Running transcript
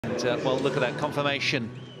well, look at that confirmation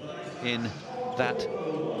in that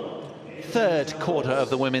third quarter of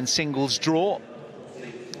the women's singles draw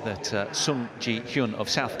that Sung Ji-hyun of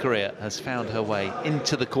South Korea has found her way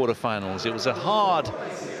into the quarterfinals. It was a hard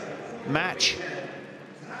match,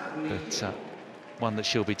 but one that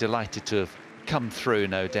she'll be delighted to have come through,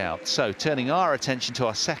 no doubt. So turning our attention to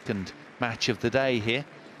our second match of the day here,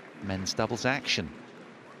 men's doubles action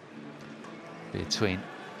between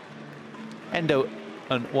Endo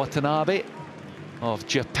and Watanabe of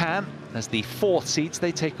Japan. As the fourth seeds,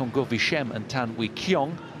 they take on Go Vi-shem and Tan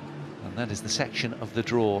Wi-kyung, and that is the section of the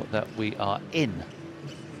draw that we are in,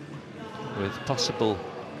 with possible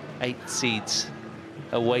 8 seeds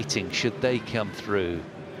awaiting should they come through,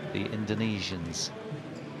 the Indonesians.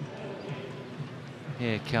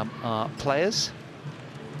 Here come our players.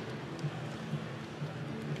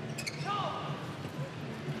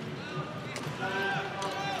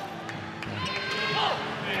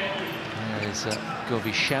 There's Go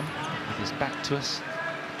Vi-shem with his back to us,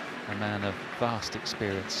 a man of vast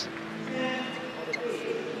experience.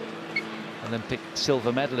 Olympic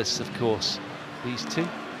silver medalists, of course, these two,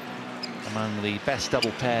 among the best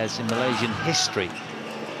double pairs in Malaysian history.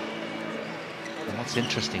 And what's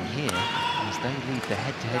interesting here is they lead the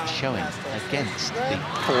head-to-head showing against the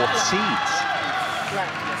fourth seeds,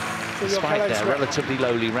 despite their relatively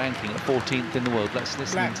lowly ranking at 14th in the world. Let's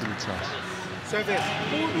listen to the toss. Who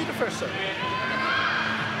will be the first serve?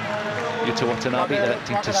 Yuta Watanabe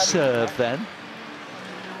electing to serve then.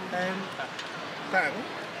 And Tan,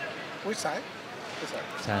 which side?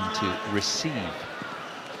 Tan to receive.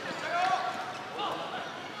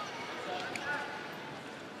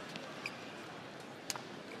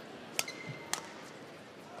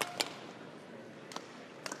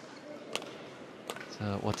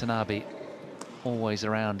 So Watanabe always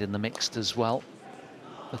around in the mixed as well.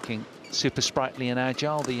 Looking super sprightly and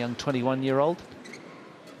agile, the young 21-year-old.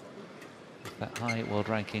 That high world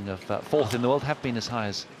ranking of 4th in the world, have been as high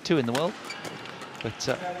as 2 in the world.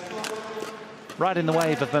 But right in the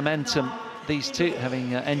wave of momentum, these two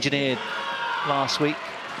having engineered last week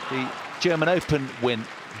the German Open win,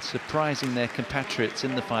 surprising their compatriots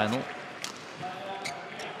in the final.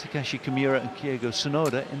 Takeshi Kimura and Kyogo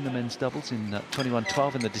Tsunoda in the men's doubles in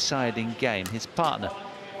 21-12 in the deciding game. His partner,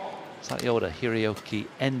 slightly older, Hiroyuki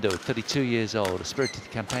Endo, 32 years old, a spirited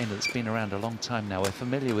campaigner that's been around a long time now. We're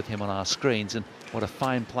familiar with him on our screens, and what a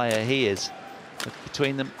fine player he is. But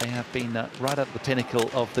between them, they have been right at the pinnacle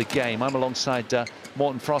of the game. I'm alongside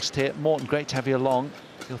Morten Frost here. Morten, great to have you along.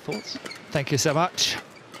 Your thoughts? Thank you so much.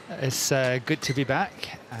 It's good to be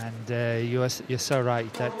back, and you're so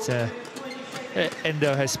right that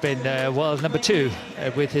Endo has been world number 2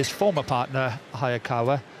 with his former partner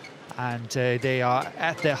Hayakawa. And they are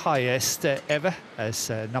at their highest ever as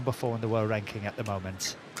number 4 in the world ranking at the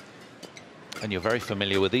moment. And you're very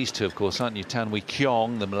familiar with these two, of course, aren't you? Tan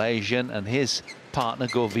Wi-kyung, the Malaysian, and his partner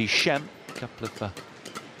Go Vi-shem, a couple of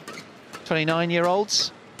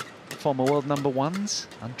 29-year-olds, former world number 1s,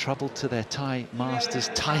 untroubled to their Thai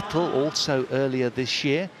Masters title also earlier this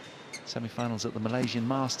year. Semi-finals at the Malaysian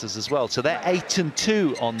Masters as well. So they're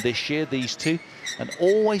 8-2 on this year, these two, and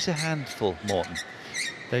always a handful, Morten.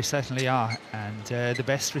 They certainly are, and the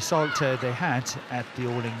best result they had at the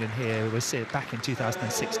All England here was back in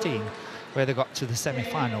 2016, where they got to the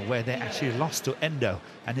semi-final, where they actually lost to Endo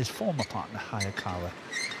and his former partner Hayakawa.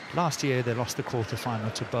 Last year they lost the quarter-final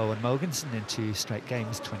to Bowen Mogensen in 2 straight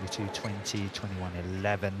games, 22-20,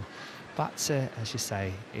 21-11. But as you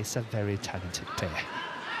say, it's a very talented pair.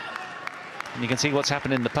 And you can see what's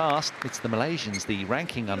happened in the past. It's the Malaysians, the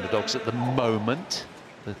ranking underdogs at the moment,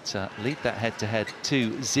 that lead that head-to-head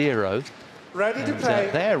 2-0. Ready to play.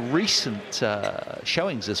 Their recent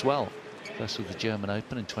showings as well. First with the German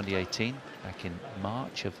Open in 2018, back in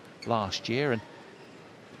March of last year, and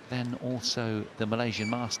then also the Malaysian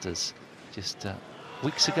Masters just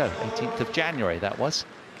weeks ago, 18th of January that was.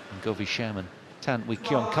 And Go Vi-shem and Tan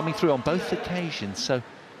Wi-kyung coming through on both occasions. So,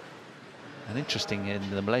 and interesting, in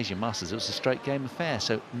the Malaysian Masters, it was a straight game affair.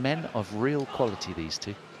 So men of real quality, these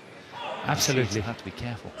two. Absolutely. You have to be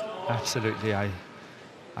careful. Absolutely. I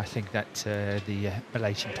think that the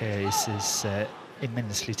Malaysian pair is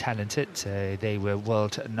immensely talented. They were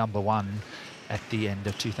world number 1 at the end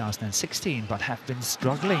of 2016, but have been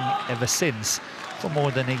struggling ever since for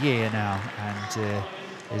more than a year now, and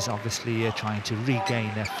is obviously trying to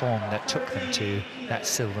regain their form that took them to that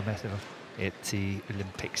silver medal at the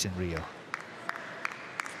Olympics in Rio.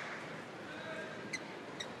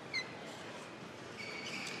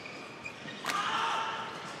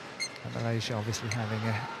 Malaysia obviously having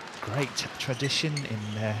a great tradition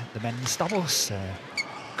in the men's doubles.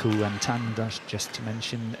 Ku and Tan, just to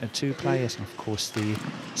mention two players, and of course the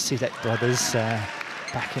Sidet brothers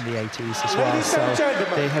back in the 80s as well. So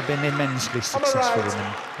they have been immensely successful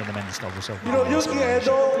in the men's doubles over the years.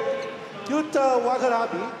 ENDO, Yuta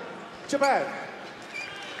Watanabe, Japan.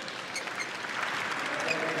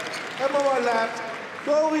 Number 1 left,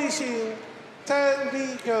 GOH, Tan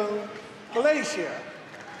Lee Kyung, Malaysia.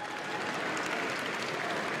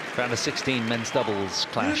 Round of 16 men's doubles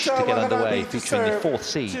clash to get underway, featuring the 4th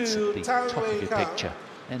seeds at the top of your picture.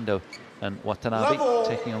 Endo and Watanabe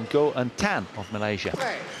taking on Go and Tan of Malaysia.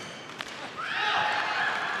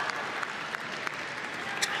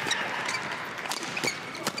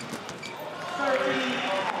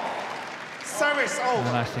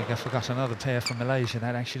 And I think I forgot another pair from Malaysia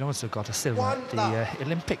that actually also got a silver at the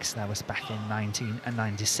Olympics. That was back in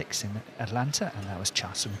 1996 in Atlanta, and that was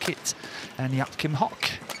Cha Sung Kit and Yap Kim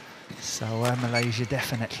Hock. So Malaysia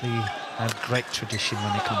definitely have great tradition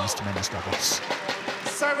when it comes to men's doubles.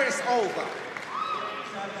 Service over.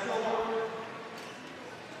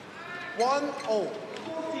 1-0.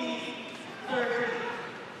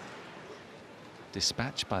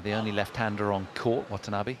 Dispatched by the only left-hander on court,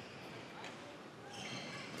 Watanabe.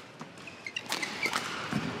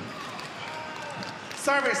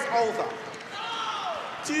 Service over.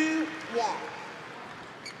 2-1.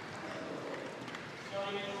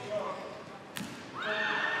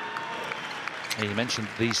 Yeah, you mentioned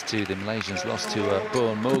these two, the Malaysians lost to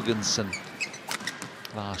Bowen Mogensen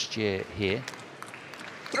last year here.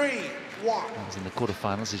 3-1. That was in the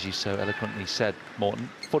quarterfinals, as you so eloquently said, Morten.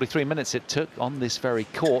 43 minutes it took on this very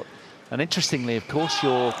court. And interestingly, of course,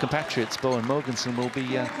 your compatriots, Bowen Mogensen, will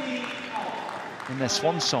be in their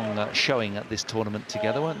swan song showing at this tournament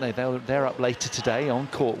together, weren't they? They're up later today on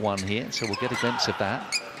court 1 here, so we'll get a glimpse of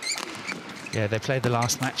that. Yeah, they played the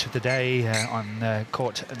last match of the day on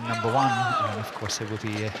court number 1, and of course it will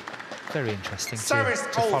be very interesting to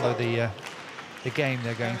follow the game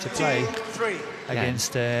they're going to play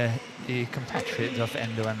against the compatriot of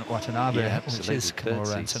Endo and Watanabe, which is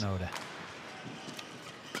Kimura and Tsunoda.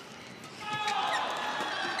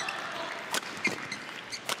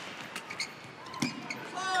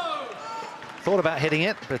 Thought about hitting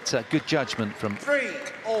it, but good judgment from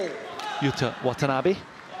Yuta Watanabe.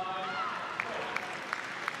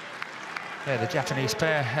 Yeah, the Japanese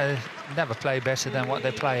pair have never played better than what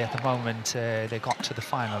they play at the moment. They got to the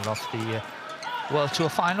final of the World Tour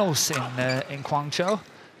finals in Guangzhou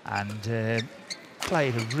and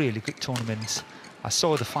played a really good tournament. I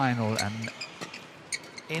saw the final, and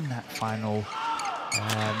in that final,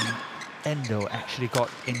 Endo actually got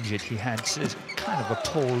injured. He had kind of a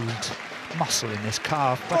pulled muscle in his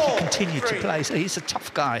calf, but he continued to play, so he's a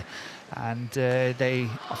tough guy. And they,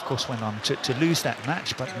 of course, went on to lose that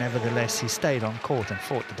match, but nevertheless, he stayed on court and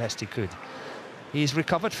fought the best he could. He's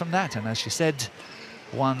recovered from that, and as you said,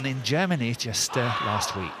 won in Germany just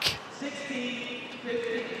last week.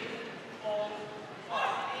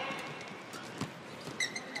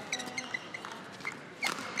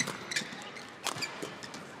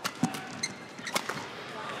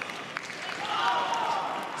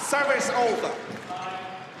 Service over.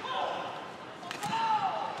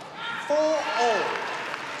 4-0.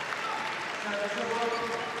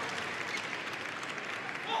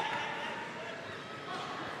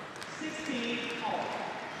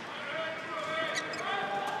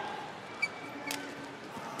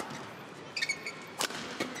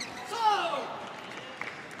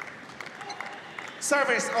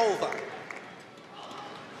 Service over.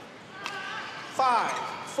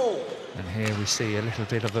 5-4. And here we see a little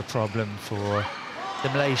bit of a problem for the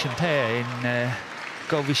Malaysian pair in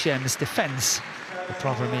Go Vishem's defence. The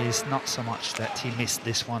problem is not so much that he missed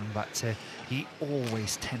this one, but he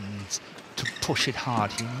always tends to push it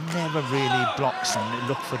hard. He never really blocks and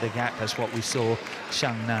look for the gap, as what we saw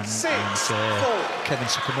Xiang Nan and Kevin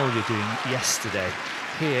Sukamori doing yesterday.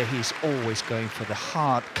 Here he's always going for the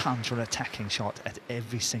hard counter-attacking shot at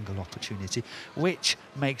every single opportunity, which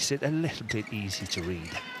makes it a little bit easy to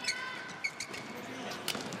read.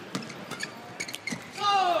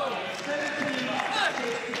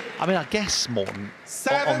 I mean, I guess, Morten,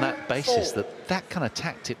 on that basis, that kind of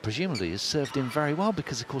tactic presumably has served him very well,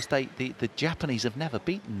 because, of course, the Japanese have never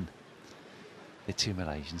beaten the two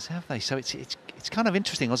Malaysians, have they? So it's kind of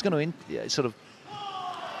interesting. I was going to sort of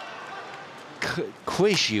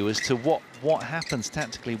quiz you as to what happens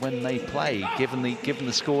tactically when they play, given the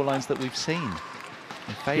scorelines that we've seen.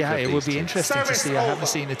 Yeah, it would be interesting to see. I haven't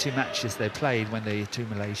seen the two matches they played when the two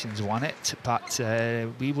Malaysians won it, but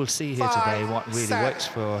we will see here today what really works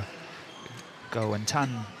for Go and Tan,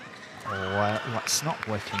 or what's not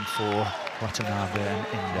working for Watanabe and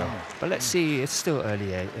ENDO. But let's see, it's still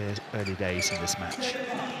early days in this match.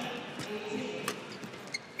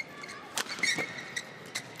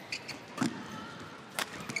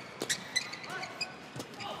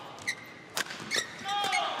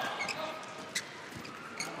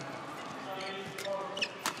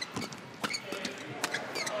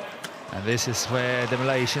 And this is where the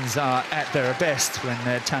Malaysians are at their best, when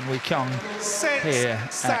Tan Wee Kiong here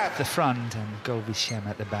at the front and Goh Wee Shem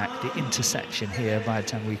at the back. The interception here by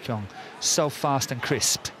Tan Wee Kiong, so fast and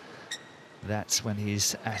crisp. That's when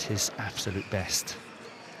he's at his absolute best.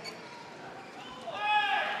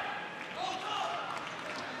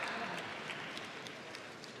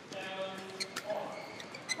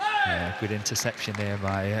 Good interception there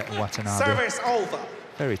by Watanabe. Service over.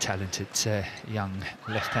 Very talented young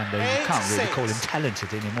left-hander. You can't really call him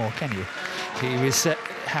talented anymore, can you? He was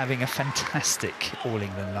having a fantastic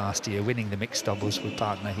All-England last year, winning the mixed doubles with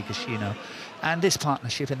partner Higashino. And this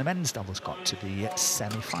partnership in the men's doubles got to the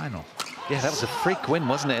semi-final. Yeah, that was a freak win,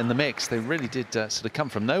 wasn't it, in the mix? They really did sort of come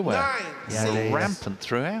from nowhere. Yeah, they, rampant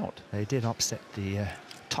throughout. They did upset the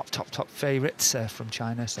top favourites from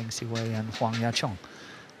China, Zheng Siwei and Huang Yachong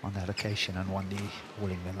on that occasion, and won the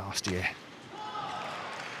All-England last year.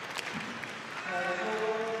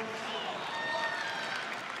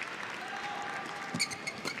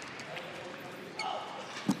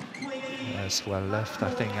 As well left, I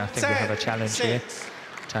think we have a challenge here.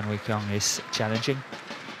 Tan Wee Kiong is challenging.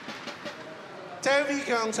 Tan Wee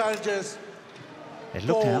Kiong challenges. It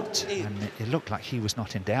looked out, and it looked like he was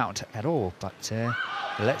not in doubt at all. But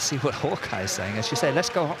let's see what Hawkeye is saying. As you say, let's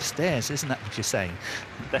go upstairs. Isn't that what you're saying?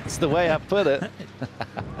 That's the way I put it.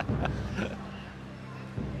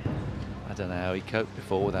 I don't know how he coped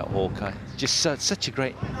before without Hawkeye. Just such a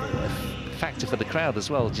great factor for the crowd as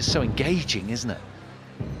well. Just so engaging, isn't it?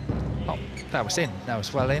 Oh, that was in. That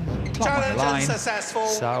was well in. Plumb on the line. Successful.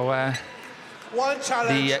 So one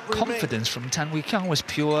challenge the confidence from Tan Wee Kiong was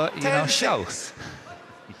pure, you know, show.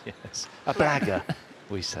 Yes, a blagger,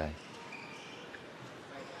 we say.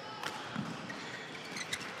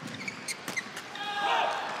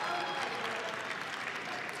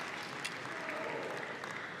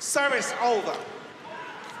 Service over.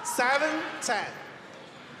 7-10.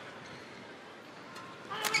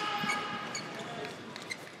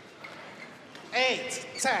 Eight,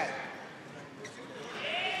 10.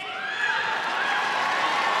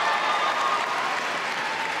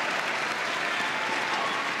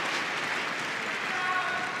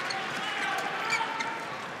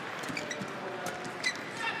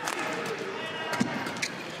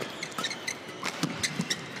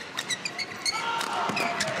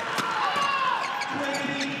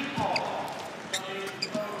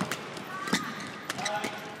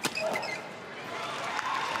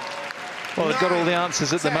 Well, they've got all the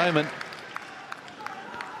answers at the moment.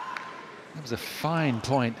 That was a fine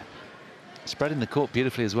point. Spreading the court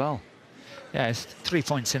beautifully as well. Yeah, it's 3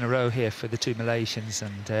 points in a row here for the two Malaysians,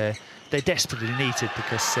 and they desperately need it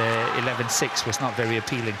because 11-6 was not very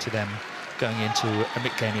appealing to them going into a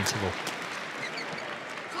mid-game interval.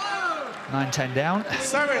 9-10 down.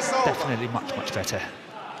 Definitely much better.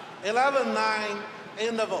 11-9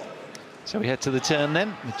 interval. So we head to the turn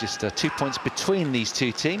then, with just 2 points between these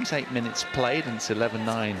two teams. 8 minutes played, and it's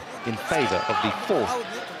 11-9 in favour of the fourth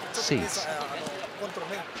seeds.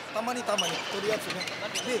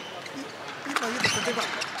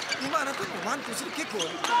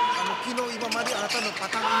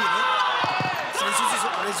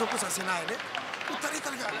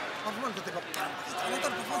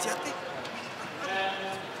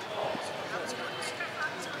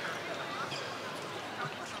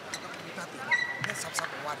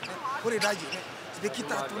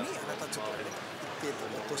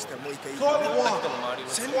 Court 1,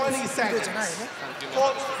 20 seconds.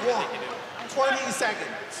 Court 1, 20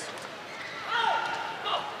 seconds.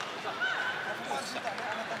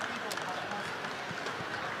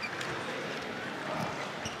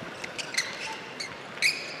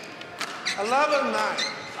 Eleven, 9.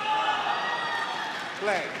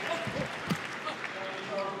 Play.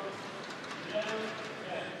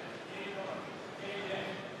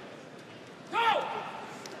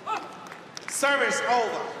 Service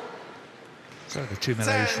over. So the two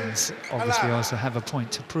Malaysians obviously also have a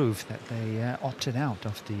point to prove that they opted out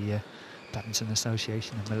of the Badminton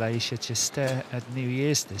Association of Malaysia just at New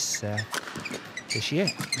Year's this year.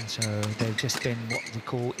 And so they've just been what we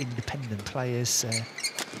call independent players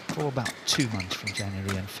for about 2 months, from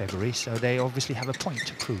January and February. So they obviously have a point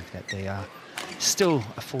to prove that they are still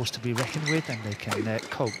a force to be reckoned with, and they can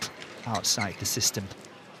cope outside the system.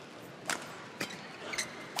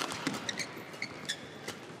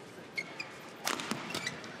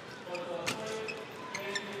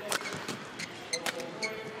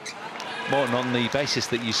 Morton, on the basis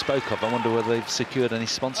that you spoke of, I wonder whether they've secured any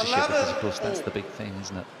sponsorship, because of course that's the big thing,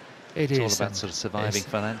 isn't it? It's all about sort of surviving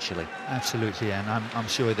financially. Absolutely, and I'm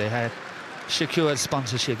sure they had secured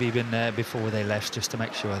sponsorship even before they left, just to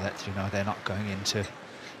make sure that, you know, they're not going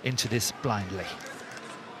into this blindly.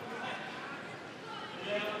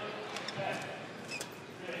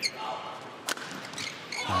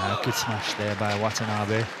 Good smash there by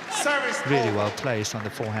Watanabe. Service really over. Well placed on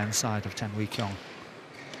the forehand side of Tan Wee Kyung.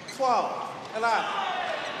 12-11.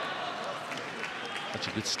 Such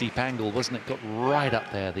a good steep angle, wasn't it? Got right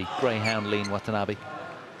up there, the greyhound lean Watanabe.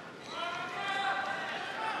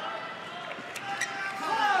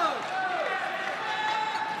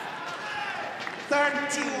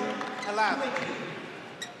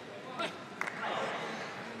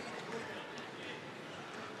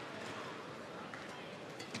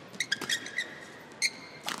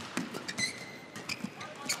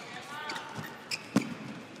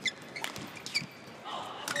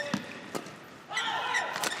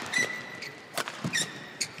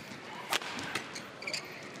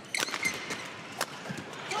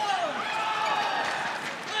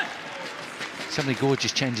 So many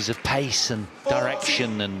gorgeous changes of pace and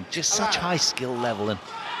direction, and just such high skill level, and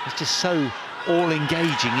it's just so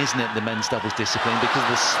all-engaging, isn't it, the men's doubles discipline, because of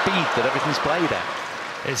the speed that everything's played at.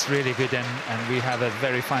 It's really good, and we have a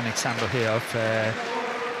very fine example here of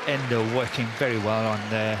Endo working very well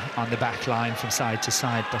on the back line from side to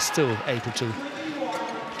side, but still able to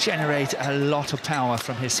generate a lot of power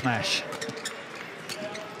from his smash.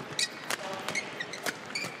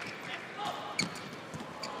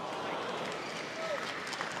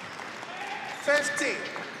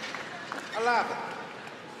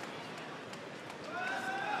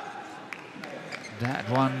 That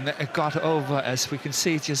one got over, as we can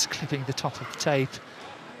see, just clipping the top of the tape.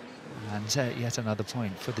 And yet another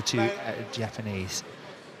point for the two Japanese.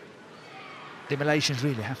 The Malaysians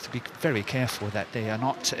really have to be very careful that they are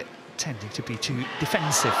not tending to be too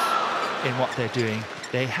defensive in what they're doing.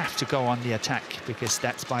 They have to go on the attack, because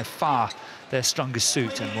that's by far their strongest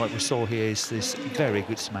suit. And what we saw here is this very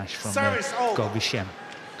good smash from GOH.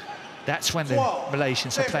 That's when the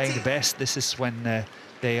Malaysians are playing the best. This is when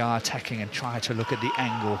they are attacking and try to look at the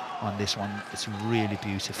angle on this one. It's really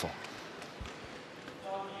beautiful.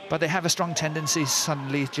 But they have a strong tendency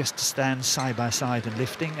suddenly just to stand side by side and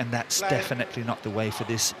lifting, and that's definitely not the way for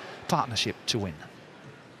this partnership to win.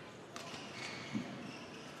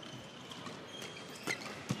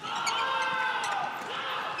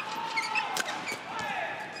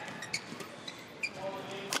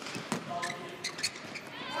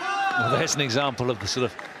 Well, there's an example of the sort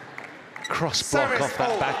of cross block off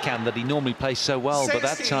that backhand that he normally plays so well, but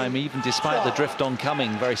that time, even despite the drift on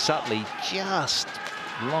coming very subtly, just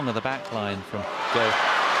long of the back line from GOH.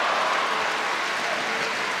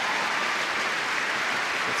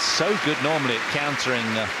 It's so good normally at countering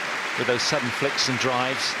with those sudden flicks and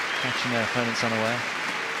drives, catching their opponents unaware.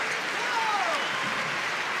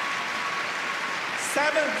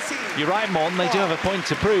 17. You're right, Morton, they do have a point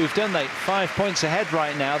to prove, don't they? 5 points ahead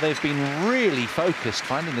right now. They've been really focused,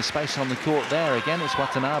 finding the space on the court there. Again, it's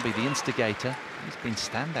Watanabe, the instigator. He's been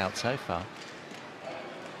standout so far.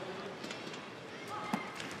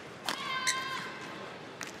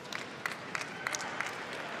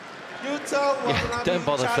 Yeah, don't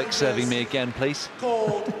bother flick serving me again, please.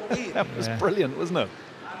 That was brilliant, wasn't it?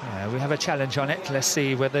 Yeah, we have a challenge on it. Let's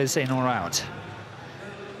see whether it's in or out.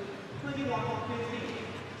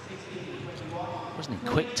 Wasn't he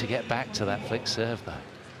quick to get back to that flick serve, though?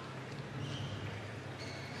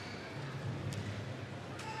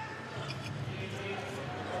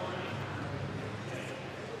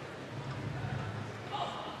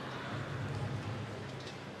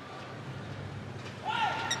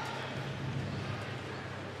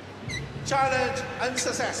 Challenge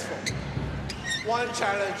unsuccessful. One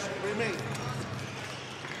challenge remains.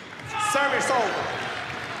 Service over.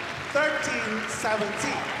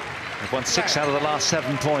 13-17. They've won 6 out of the last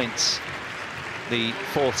 7 points. The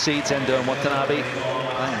 4th seeds, Endo and Watanabe,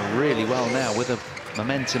 playing really well now with the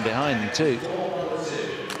momentum behind them too.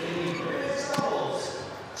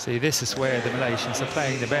 See, this is where the Malaysians are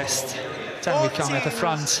playing the best. Tan Wee Kyung at the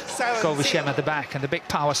front, GOH at the back, and the big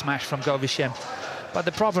power smash from GOH. But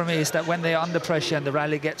the problem is that when they're under pressure and the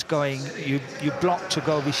rally gets going, you block to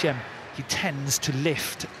GOH. He tends to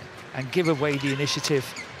lift and give away the initiative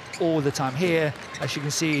all the time. Here, as you can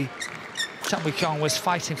see, Tan Wee Kyung was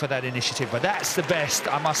fighting for that initiative, but that's the best,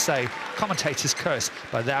 I must say. Commentators curse,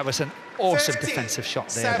 but that was an awesome defensive shot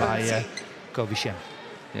there by GOH.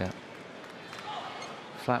 Yeah.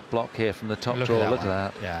 Flat block here from the top draw, look at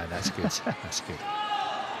that. Yeah, that's good, that's good.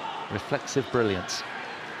 Reflexive brilliance.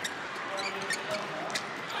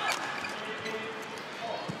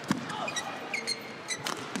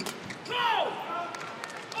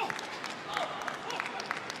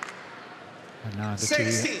 now the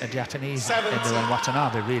two Japanese, ENDO and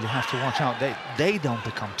Watanabe, really have to watch out. They don't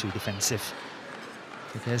become too defensive,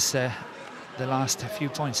 because the last few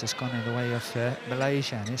points has gone in the way of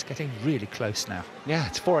Malaysia, and it's getting really close now. Yeah,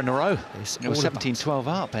 it's 4 in a row. It's it was 17-12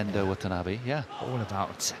 up, ENDO Watanabe, yeah. All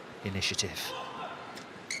about initiative.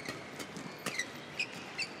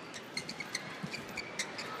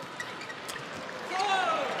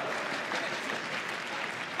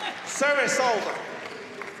 Service over.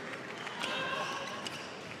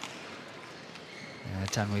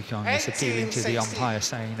 Tan Wee Kiong is appealing to the umpire,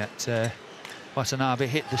 saying that Watanabe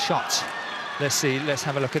hit the shot. Let's see, let's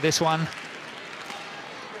have a look at this one.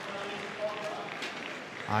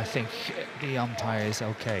 I think the umpire is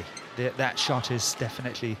okay. That shot is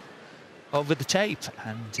definitely over the tape,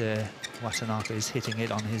 and Watanabe is hitting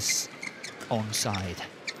it on his own side.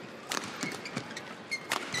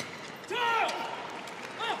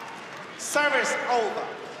 Service over.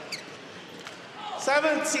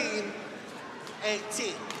 17-18.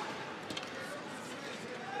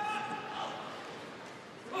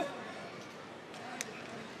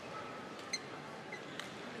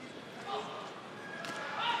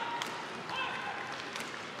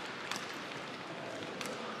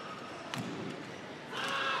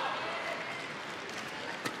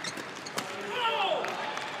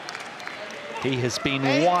 He has been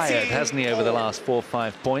wired, hasn't he, over the last 4 or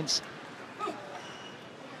 5 points?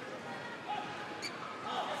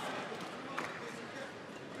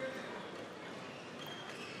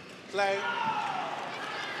 Play.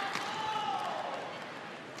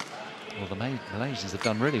 Well, the Malaysians have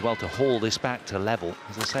done really well to haul this back to level.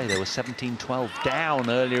 As I say, they were 17-12 down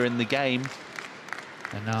earlier in the game.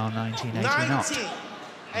 And now 19-18 up. 19-18.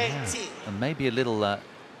 Yeah. And maybe a little, a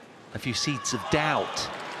few seeds of doubt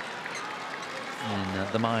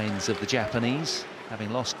in the minds of the Japanese,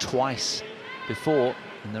 having lost twice before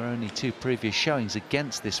in their only 2 previous showings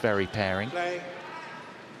against this very pairing. Play.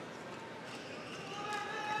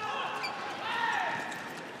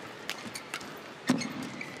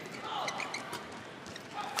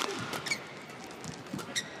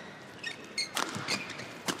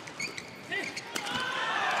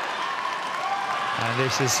 And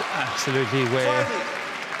this is absolutely where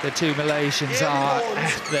the two Malaysians are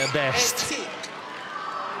at their best.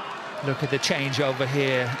 Look at the change over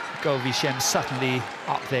here. GOH suddenly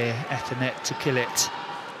up there at the net to kill it.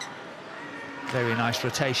 Very nice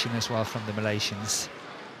rotation as well from the Malaysians.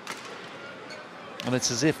 And it's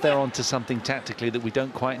as if they're onto something tactically that we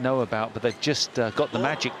don't quite know about, but they've just got the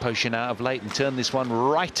magic potion out of late and turned this one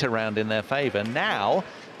right around in their favour. Now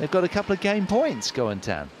they've got a couple of game points, Go and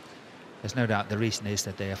Tan. There's no doubt the reason is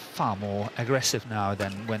that they are far more aggressive now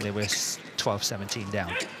than when they were 12-17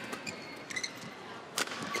 down.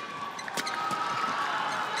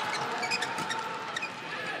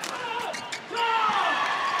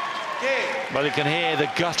 Well, you can hear the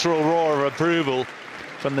guttural roar of approval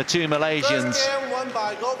from the two Malaysians.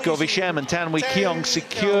 GOH and Tan Wee Kiong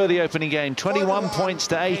secure the opening game, 21 points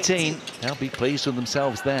to 18. They'll be pleased with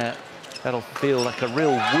themselves there. That'll feel like a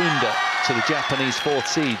real wounder to the Japanese 4th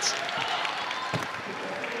seeds.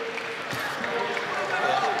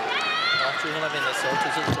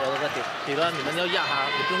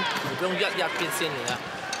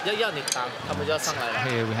 Here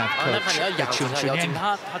we have coach Chun Chun-Yen,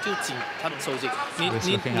 who's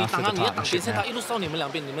looking after the partnership now.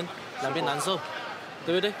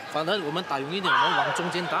 对不对？反正我们打远一点，我们往中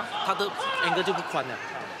间打，他的 angle 就不宽了。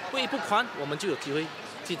会一不宽，我们就有机会。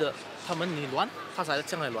记得他们你乱，他才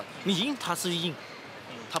这样来乱。你赢，他是赢，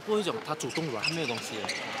他不会讲他主动乱。他没有东西，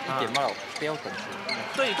一点嘛，不要等。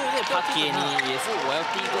对对对，他给你也是我要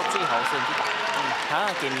第一个最好是去打。他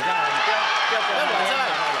给你这样，你不要软下来，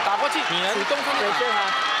打过去，你主动上去背他。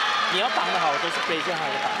你要挡得好，都是背下他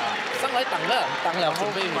的打。上来挡了，挡了后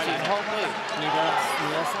背回去，然后对你的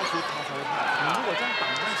下去他才会怕。 你如果这样挡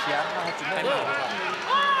上起来，那还准备好了。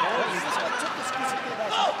然後你ちょっと少し手出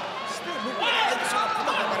して向こうにその細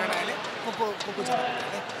かくならないね。ここじゃなく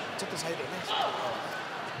てね。ちょっとサイドね。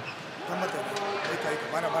頑張ってね。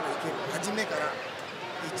まだまだいける。初めから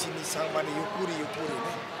1、2、3までゆっくりゆっくり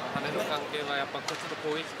ね。羽の関係はやっぱちょっと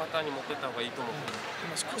攻撃パターンに持ってった方がいいと思う。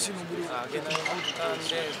今少しのブリ上げないパターン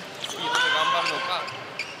でスピードで頑張るのか。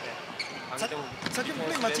 先も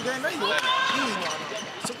ね間違いないよ。いいの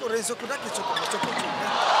そこ連続だけちょっともうちょっとね。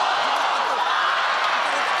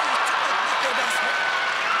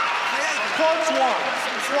Coach 1,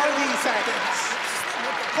 20 seconds.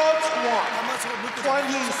 Coach 1,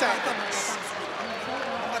 20 seconds.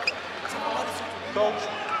 Coach,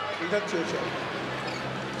 return to your chair.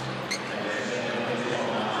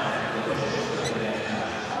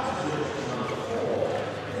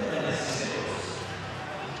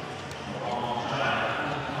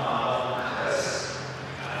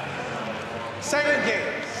 Second game.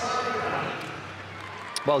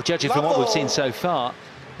 Well, judging from what we've seen so far,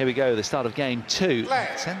 here we go, the start of game 2.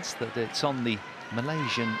 Sense that it's on the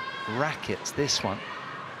Malaysian rackets, this one,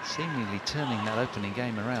 seemingly turning that opening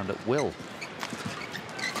game around at will.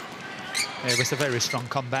 It was a very strong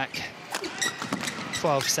comeback.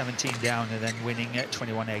 12-17 down and then winning at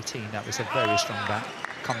 21-18. That was a very strong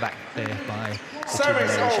comeback there by the two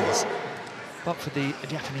Malaysians. But for the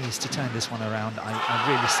Japanese to turn this one around, I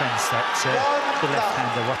really sense that the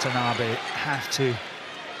left-hander Watanabe have to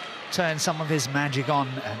turn some of his magic on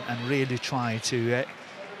and really try to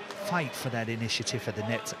fight for that initiative at the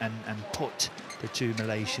net and put the two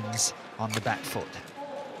Malaysians on the back foot.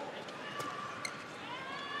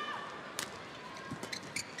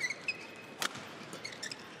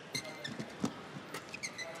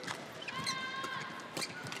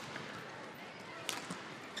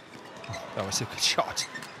 Oh, that was a good shot.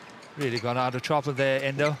 Really got out of trouble there,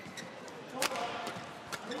 Endo.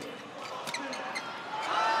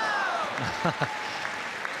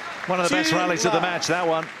 One of the best rallies of the match, that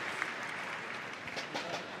one.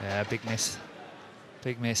 Yeah, big miss.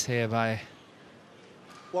 Big miss here by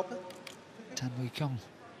Tan Wee Kyung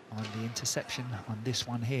on the interception on this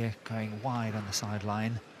one here, going wide on the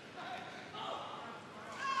sideline.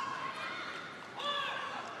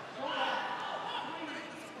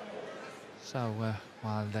 So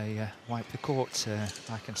while they wipe the court,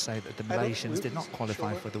 I can say that the Malaysians did not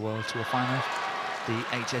qualify for the World Tour final, the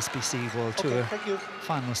HSBC World Tour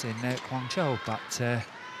finals in Guangzhou, but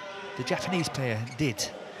the Japanese pair did.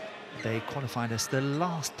 They qualified as the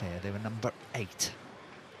last pair. They were number 8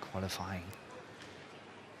 qualifying.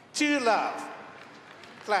 2-love.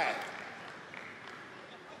 Flag.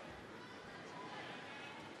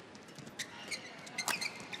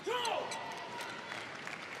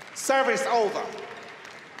 Service over.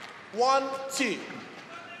 1-2.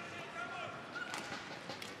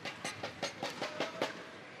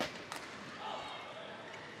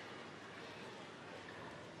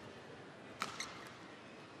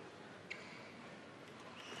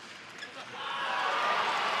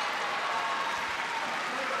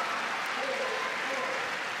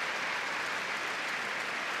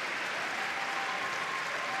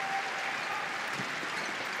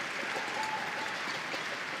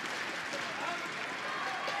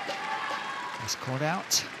 Called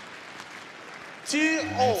out.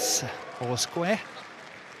 2-all. It's all square.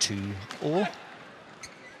 2-all.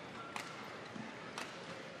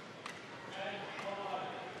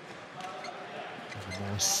 The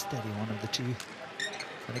more steady one of the two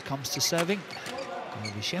when it comes to serving.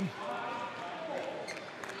 Shim.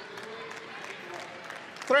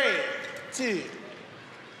 3-2.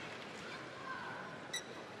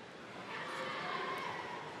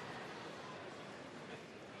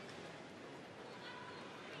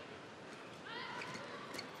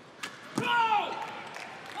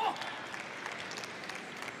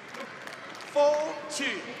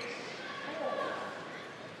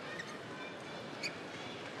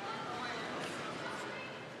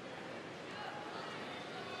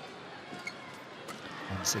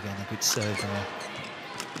 Once again, a good serve there.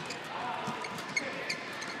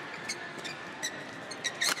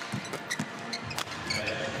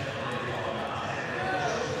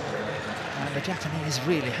 And the Japanese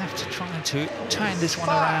really have to try to turn this one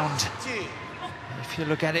around. If you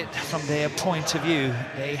look at it from their point of view,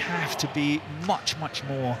 they have to be much, much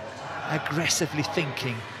more aggressively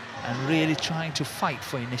thinking and really trying to fight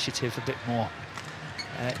for initiative a bit more.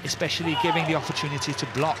 Especially giving the opportunity to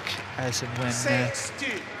block as and when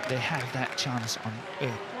they have that chance on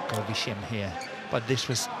Shim here. But this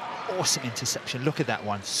was awesome interception. Look at that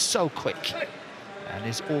one, so quick. And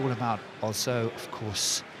it's all about also, of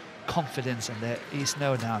course, confidence. And there is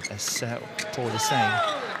no doubt, as Paul is saying,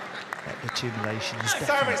 that the two Malaysians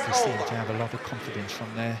definitely seem to have a lot of confidence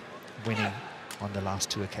from their winning on the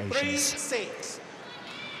last 2 occasions. 3-6.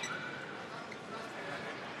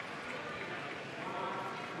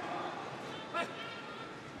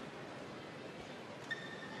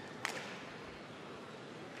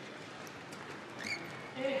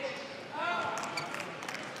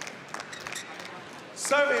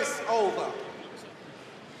 Service over.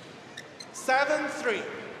 7-3.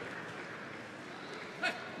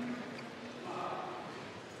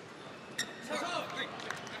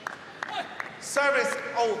 Service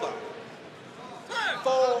over.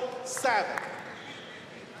 4-7.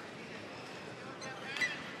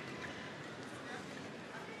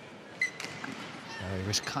 It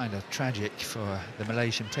was kind of tragic for the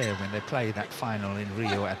Malaysian pair when they played that final in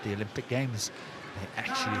Rio at the Olympic Games. They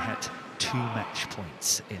actually had 2 match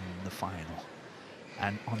points in the final.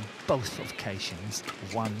 And on both occasions,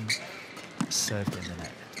 one served in the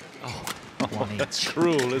net. Oh, One that's each.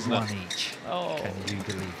 cruel, isn't it? One each. Oh. Can you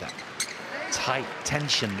believe that? Tight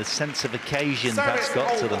tension, the sense of occasion Service that's got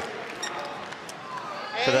to over. them.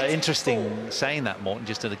 But 8-4. interesting saying that, Morton,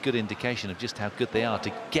 just a good indication of just how good they are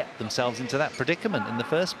to get themselves into that predicament in the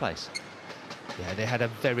first place. Yeah, they had a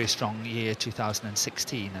very strong year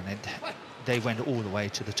 2016, and they went all the way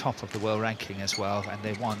to the top of the world ranking as well, and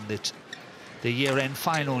they won the year-end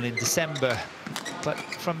final in December. But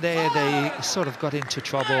from there, they sort of got into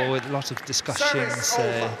trouble with a lot of discussions.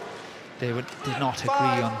 They did not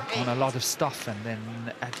agree on a lot of stuff, and then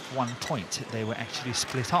at one point, they were actually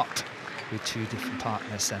split up with two different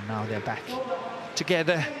partners, and now they're back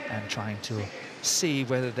together and trying to see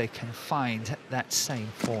whether they can find that same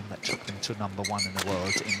form that took them to #1 in the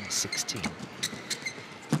world in 16.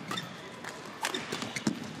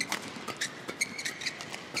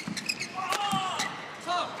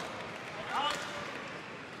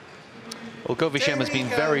 Well, Govisham has been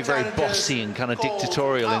very, very bossy and kind of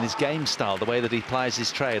dictatorial in his game style, the way that he plies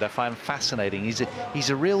his trade. I find fascinating. He's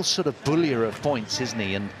a real sort of bullier of points, isn't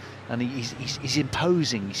he? And he's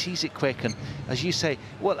imposing. He sees it quick, and as you say,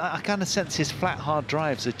 well, I kind of sense his flat, hard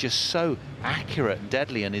drives are just so accurate and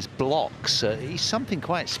deadly, and his blocks. He's something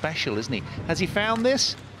quite special, isn't he? Has he found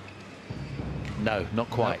this? No, not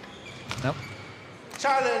quite. Nope.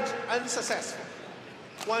 Challenge unsuccessful.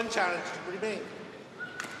 One challenge remains.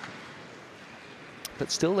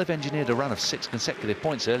 But still, they've engineered a run of 6 consecutive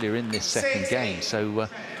points earlier in this second game, so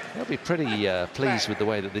they'll be pretty pleased with the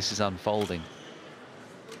way that this is unfolding.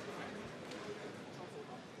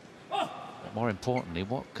 But more importantly,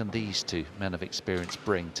 what can these two men of experience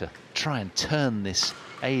bring to try and turn this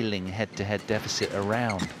ailing head-to-head deficit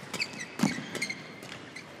around?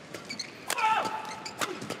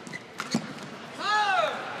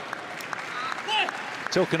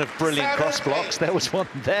 Talking of brilliant cross blocks, there was one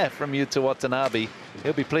there from Yuta Watanabe.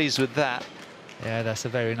 He'll be pleased with that. Yeah, that's a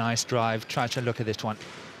very nice drive. Try to look at this one.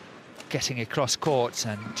 Getting across courts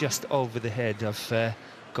and just over the head of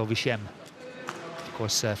Govisham. Of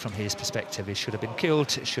course, from his perspective, it should have been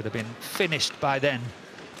killed. It should have been finished by then.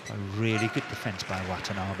 A really good defense by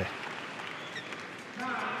Watanabe.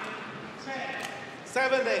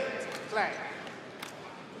 7-8, flag.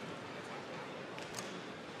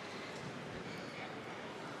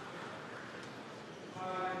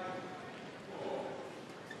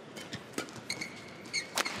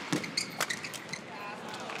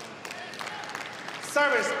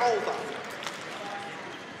 Service over.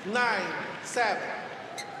 9-7.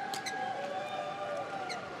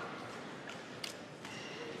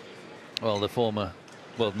 Well, the former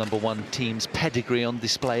world #1 team's pedigree on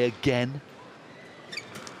display again.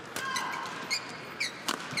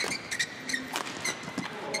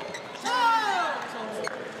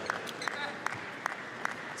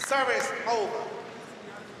 Service over.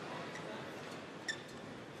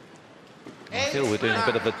 I feel we're doing a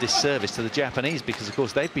bit of a disservice to the Japanese because, of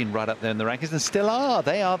course, they've been right up there in the rankings and still are.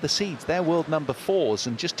 They are the seeds. They're world #4s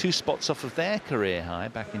and just 2 spots off of their career high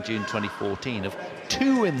back in June 2014 of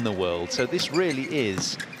 2 in the world. So this really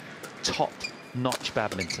is top-notch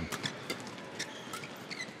badminton.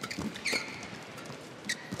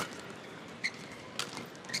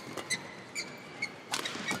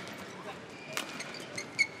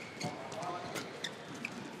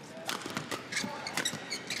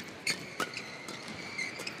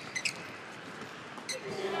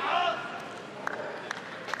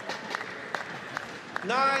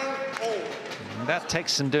 That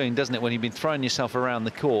takes some doing, doesn't it, when you've been throwing yourself around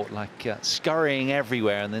the court, like scurrying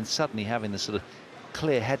everywhere, and then suddenly having the sort of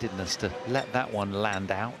clear-headedness to let that one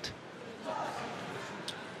land out.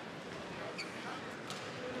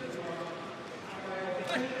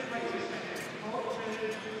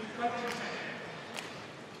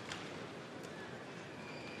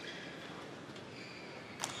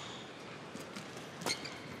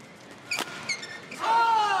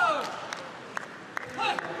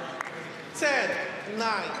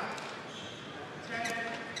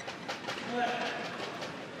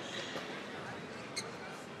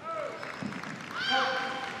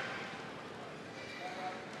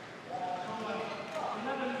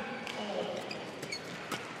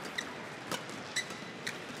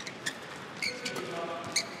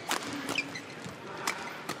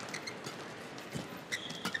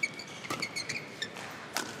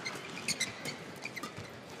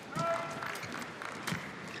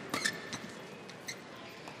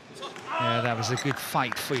 That was a good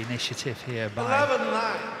fight for initiative here by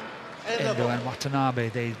 11-9. Endo and Watanabe.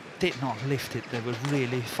 They did not lift it. They were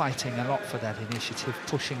really fighting a lot for that initiative,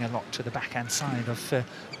 pushing a lot to the backhand side of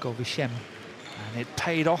Govisham, and it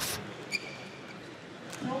paid off.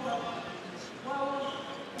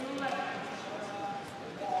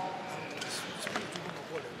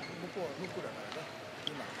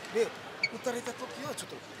 で打たれた時はち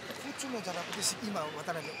ょっとこっちのじゃなくて今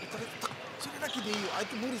渡辺打たれたそれだけでいいよ相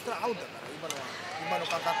手無理したらアウトだから今の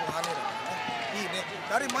感覚の跳ねだからねいいね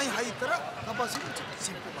誰前入ったらカバーするちょっと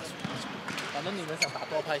进步嘛反正你们想打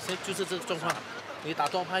多拍，就是这个状况。你打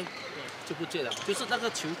多拍就不对了，就是那个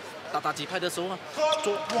球打几拍的时候啊，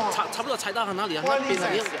差不多踩到他哪里啊，那边啊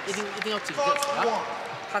一定要紧着啊，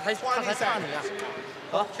他才怕你啊。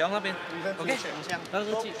好，小杨那边 ，OK， 那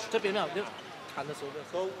个这边没有，就弹的时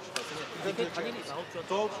候，你可以弹进去，然后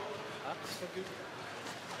就啊。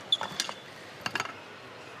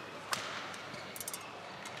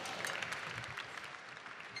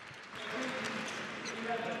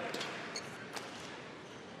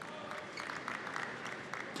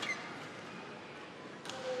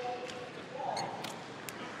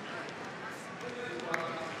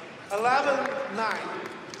11-9.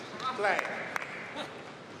 Play.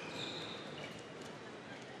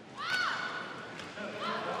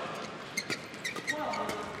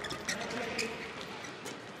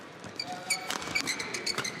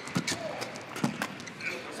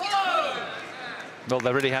 Well,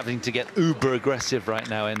 they're really having to get uber aggressive right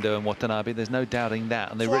now, Endo and Watanabe. There's no doubting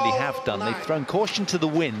that, and they really have done. They've thrown caution to the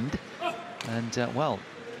wind, and well,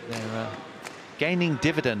 they're gaining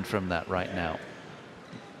dividend from that right now.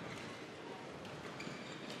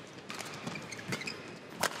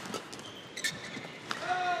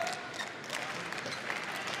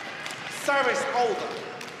 Service over.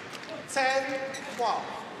 10-12.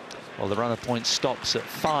 Well, the runner point stops at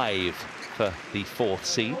 5 for the 4th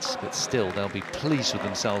seeds, but still they'll be pleased with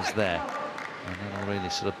themselves there. And that'll really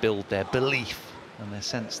sort of build their belief and their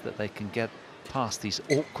sense that they can get past these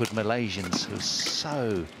awkward Malaysians who are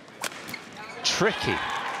so tricky.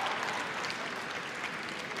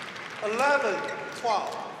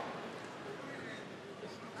 11-12.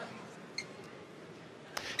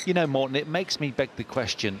 You know, Morton, it makes me beg the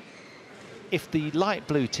question, if the light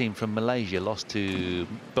blue team from Malaysia lost to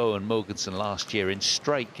Bowen Morgensen last year in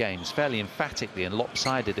straight games, fairly emphatically and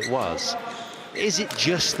lopsided it was, is it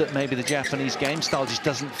just that maybe the Japanese game style just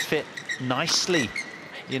doesn't fit nicely,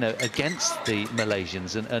 you know, against the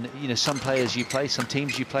Malaysians? And you know, some players you play, some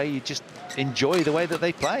teams you play, you just enjoy the way that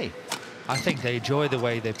they play. I think they enjoy the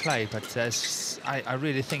way they play, but I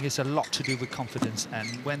really think it's a lot to do with confidence. And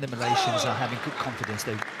when the Malaysians are having good confidence,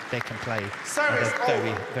 they can play at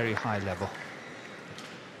a very high level.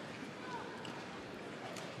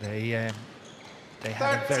 They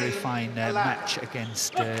had a very fine match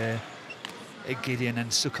against Gideon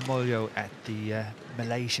and Sukamuljo at the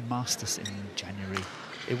Malaysian Masters in January.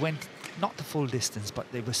 It went not the full distance, but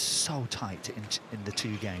they were so tight in the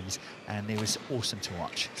 2 games, and it was awesome to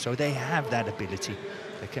watch. So they have that ability.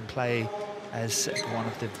 They can play as one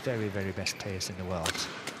of the very best players in the world.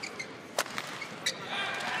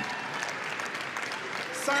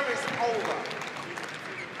 Service over.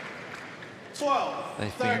 12.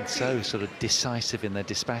 They've been so sort of decisive in their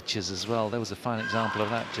dispatches as well. There was a fine example of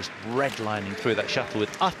that, just redlining through that shuttle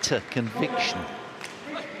with utter conviction.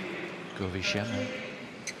 Govishama.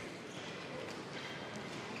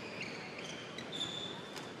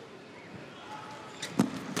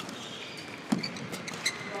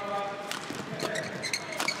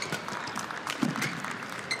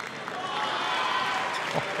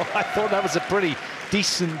 I thought that was a pretty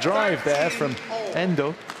decent drive there from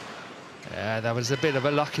Endo. Yeah, that was a bit of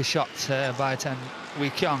a lucky shot by Tan Wee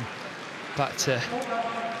Kyung, but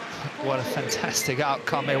what a fantastic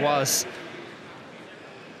outcome it was.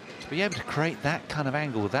 To be able to create that kind of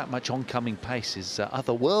angle with that much oncoming pace is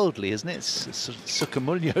otherworldly, isn't it? It's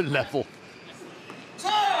Sukamuljo level.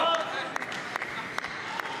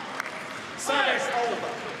 Service over.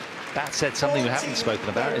 That said, something we haven't spoken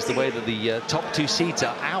about is the way that the top 2 seeds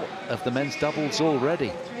are out of the men's doubles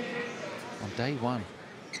already on day 1.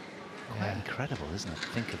 Quite incredible, isn't it?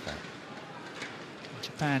 Think of that.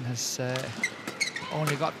 Japan has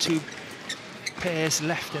only got 2 pairs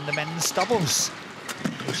left in the men's doubles,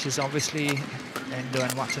 which is obviously Endo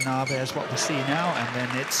and Watanabe as what we see now, and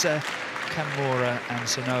then it's Kanmura and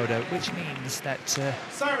Sonoda, which means that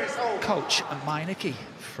coach Mainaki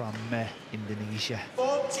from Indonesia,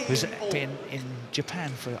 who's been in Japan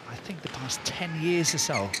for, I think, the past 10 years or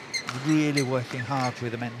so, really working hard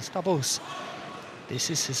with the men's doubles. This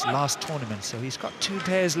is his last tournament, so he's got 2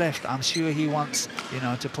 pairs left. I'm sure he wants, you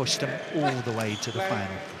know, to push them all the way to the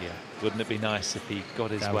final. Yeah, wouldn't it be nice if he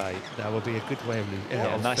got his way? That would be a good way of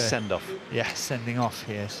nice send-off. Yeah, sending off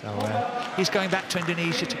here. So he's going back to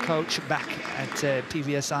Indonesia to coach back at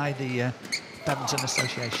PBSI, the Badminton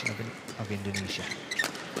Association of Indonesia.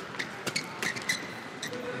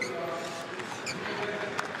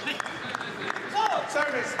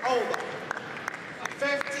 Service over.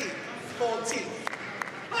 15. 14.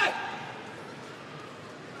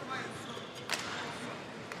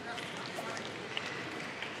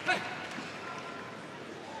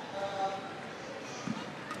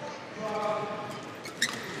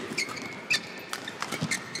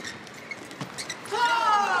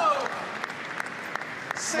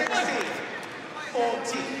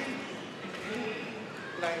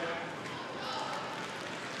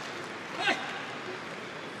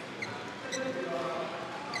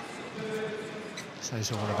 So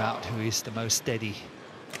it's all about who is the most steady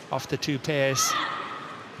of the two pairs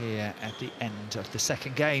here at the end of the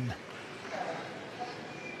second game.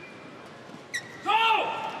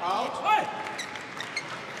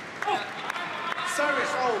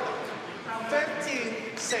 Service over.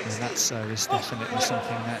 15-16. And that service definitely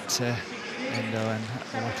something that Endo and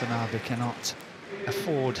Watanabe cannot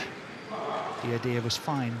afford. The idea was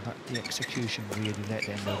fine, but the execution really let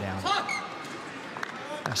Endo down.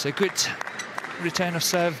 That's a good return of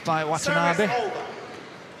serve by Watanabe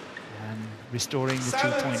and restoring the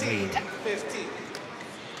 2-point lead. 15.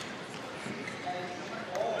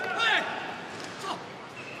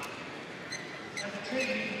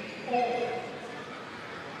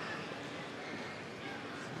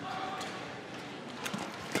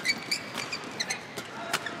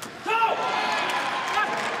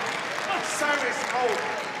 Service over.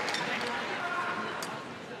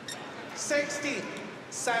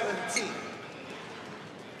 16-17.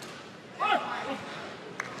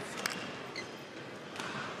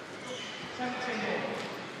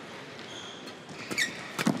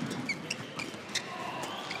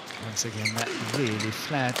 Once again, that really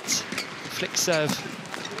flat flick serve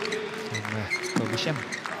from GOH.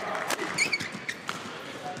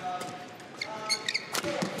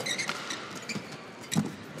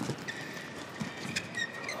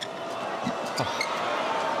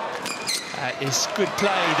 That is good play.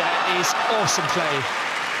 That is awesome play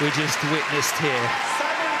we just witnessed here.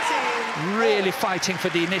 17. Really fighting for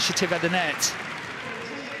the initiative at the net.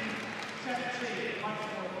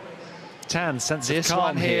 Tan, sense of This calm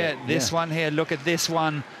one here, here. this one here, look at this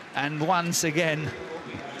one. And once again.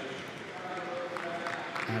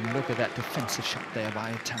 And look at that defensive shot there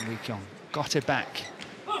by Tan Wee-kyung. Got it back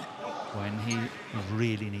when he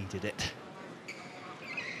really needed it.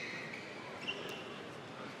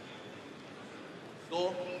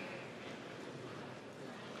 Go.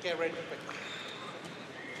 Get ready.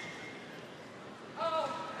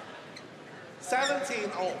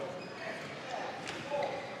 17 all.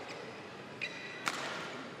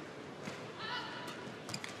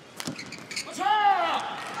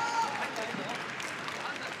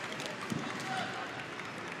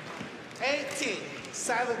 Eighteen,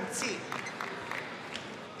 17.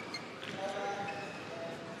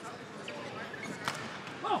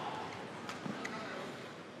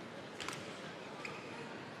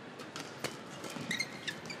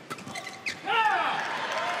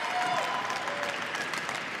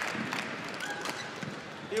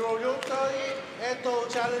 Hiroyuki Eto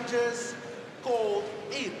challenges called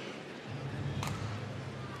in.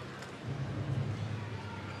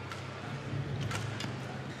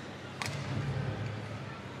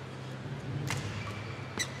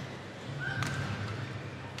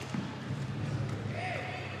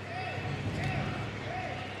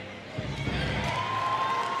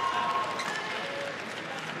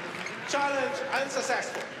 Challenge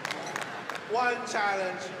unsuccessful. One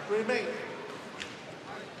challenge remains.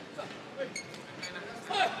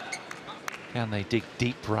 Can they dig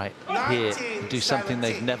deep right here and do something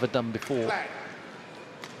they've never done before?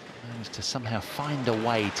 Managed to somehow find a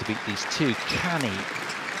way to beat these two canny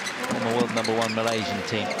former world #1 Malaysian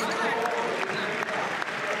team.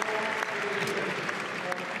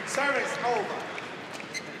 Service over.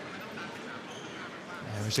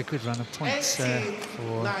 There was a good run of points for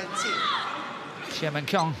 19. Chiam and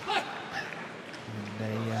Kyung. And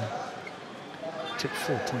they took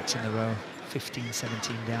 4 points in a row.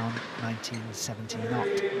 15-17 down, 19-17 not.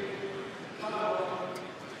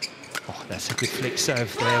 Oh, that's a good flick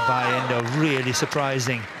serve there by Endo, really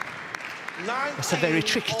surprising. It's a very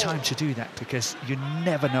tricky time to do that because you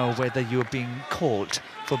never know whether you're being called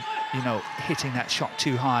for, you know, hitting that shot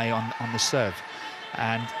too high on the serve.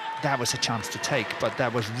 And that was a chance to take, but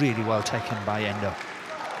that was really well taken by Endo.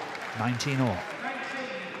 19 all.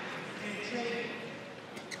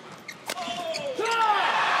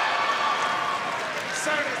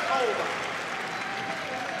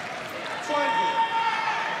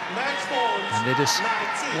 And it is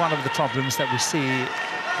one of the problems that we see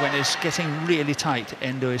when it's getting really tight.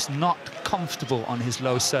 Endo is not comfortable on his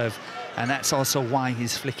low serve, And that's also why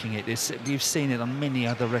he's flicking it. We've seen it on many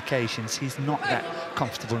other occasions. He's not that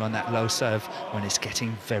comfortable on that low serve when it's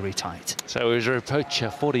getting very tight. So as we approach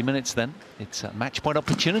 40 minutes then, it's a match point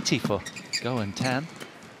opportunity for Go and Tan.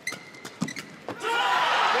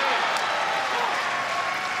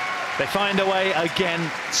 They find a way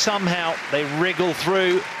again. Somehow they wriggle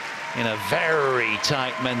through in a very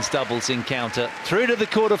tight men's doubles encounter. Through to the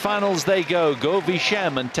quarterfinals they go. Go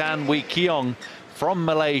Vishem and Tan Wee Keong from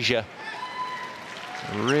Malaysia.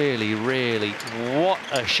 Really, really, what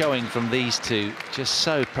a showing from these two. Just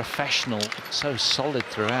so professional, so solid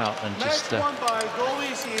throughout, and just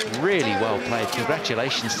really well played.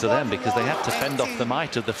 Congratulations to them, because they had to fend off the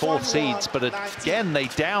might of the fourth seeds, but again they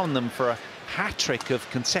down them for a hat-trick of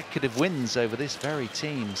consecutive wins over this very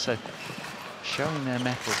team. So showing their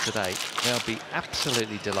mettle today, they'll be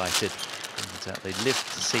absolutely delighted, and they live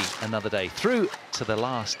to see another day. Through to the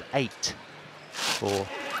last 8 for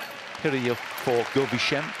Go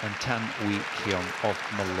Vishem and Tan Wee Keong of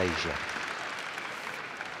Malaysia.